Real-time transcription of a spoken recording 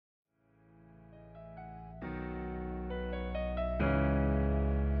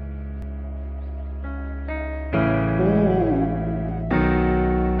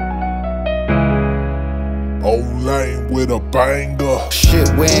with a banger. Shit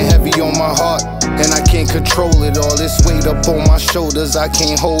weighing heavy on my heart, and I can't control it. All this weight up on my shoulders, I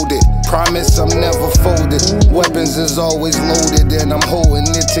can't hold it. Promise I'm never folded. Weapons is always loaded, and I'm holding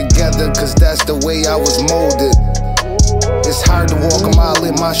it together, cause that's the way I was molded. It's hard to walk a mile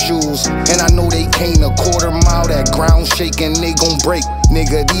in my shoes, and I know they can't a quarter mile. That ground shaking, they gon' break.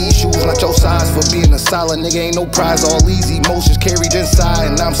 Nigga, these shoes not your size for being a solid nigga. Ain't no prize, all easy emotions carried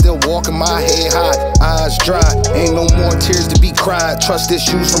inside, and I'm still walking my head high, eyes dry. Ain't no more tears to be cried. Trust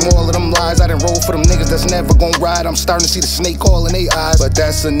issues from all of them lies. I done roll for them niggas that's never gon' ride. I'm starting to see the snake all in they eyes, but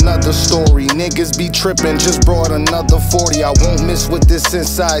that's another story. Niggas be tripping, just brought another 40. I won't miss with this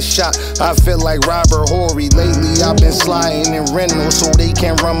inside shot. I feel like Robert Horry. Lately I've been sliding in rental so they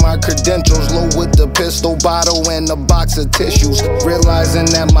can run my credentials. Low with the pistol bottle and a box of tissues. Realizing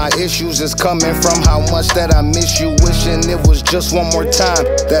that my issues is coming from how much that I miss you. Wishing it was just one more time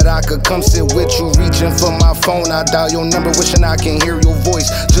that I could come sit with you. Reaching for my phone, I dial your number, wishing I can hear your voice,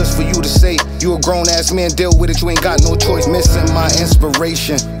 just for you to say you a grown ass man, deal with it, you ain't got no choice. Missing my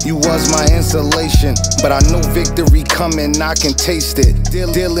inspiration, you was my insulation, but I know victory coming, I can taste it.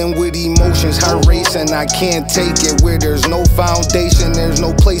 Dealing with emotions, heart racing, I can't take it. Where there's no foundation, there's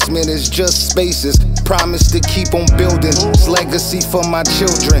no placement, it's just spaces. Promise to keep on building, it's legacy for my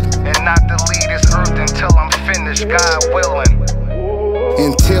children, and not to leave this earth until I'm finished, God willing.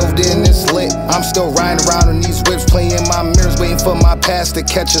 Until then it's lit, I'm still riding around in these whips, playing my mirrors, waiting for my past to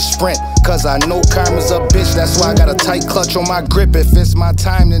catch a sprint. Cause I know karma's a bitch, that's why I got a tight clutch on my grip. If it's my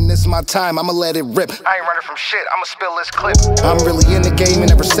time, then it's my time, I'ma let it rip. I ain't running from shit, I'ma spill this clip. I'm really in the game and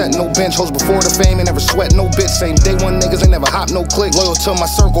never set no bench. Hoes before the fame and never sweat no bitch. Same day one niggas ain't never hop no click. Loyal to my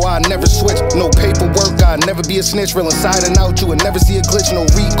circle, I never switch. No paperwork, I never be a snitch. Real inside and out, you would never see a glitch. No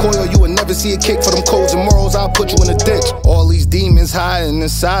recoil, you would never see a kick. For them codes and morals, I'll put you in a ditch. All these demons hiding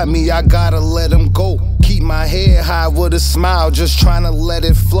inside me, I gotta let them go. Keep my head high with a smile, just trying to let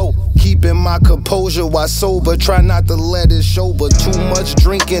it flow. Keeping my composure while sober, try not to let it show. But too much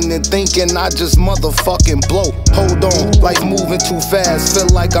drinking and thinking I just motherfucking blow. Hold on, life moving too fast, feel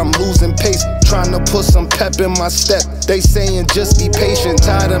like I'm losing pace. Trying to put some pep in my step, they saying just be patient.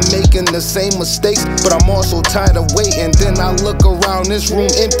 Tired of making the same mistakes, but I'm also tired of waiting. Then I look around, this room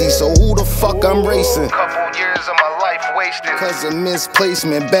empty, so who the fuck I'm racing? Couple years of my life wasted cause of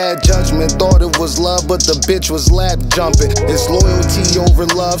misplacement, bad judgment. Thought it was love, but the bitch was lap jumping. It's loyalty over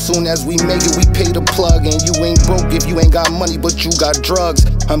love, soon as we make it we pay the plug. And you ain't broke if you ain't got money, but you got drugs.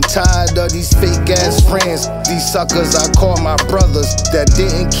 I'm tired of these fake ass friends, these suckers I call my brothers, that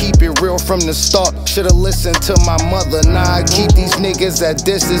didn't keep it real from the start. Should've listened to my mother. Now I keep these niggas at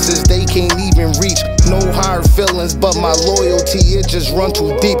distances they can't even reach. No hard feelings, but my loyalty, it just run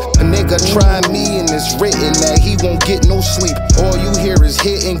too deep. A nigga try me and it's written that he won't get no sleep. All you hear is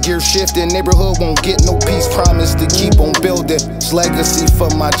hitting, gear shifting, neighborhood won't get no peace. Promise to keep on building, it's legacy for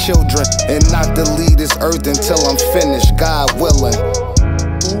my children, and not to leave this earth until I'm finished, God willing.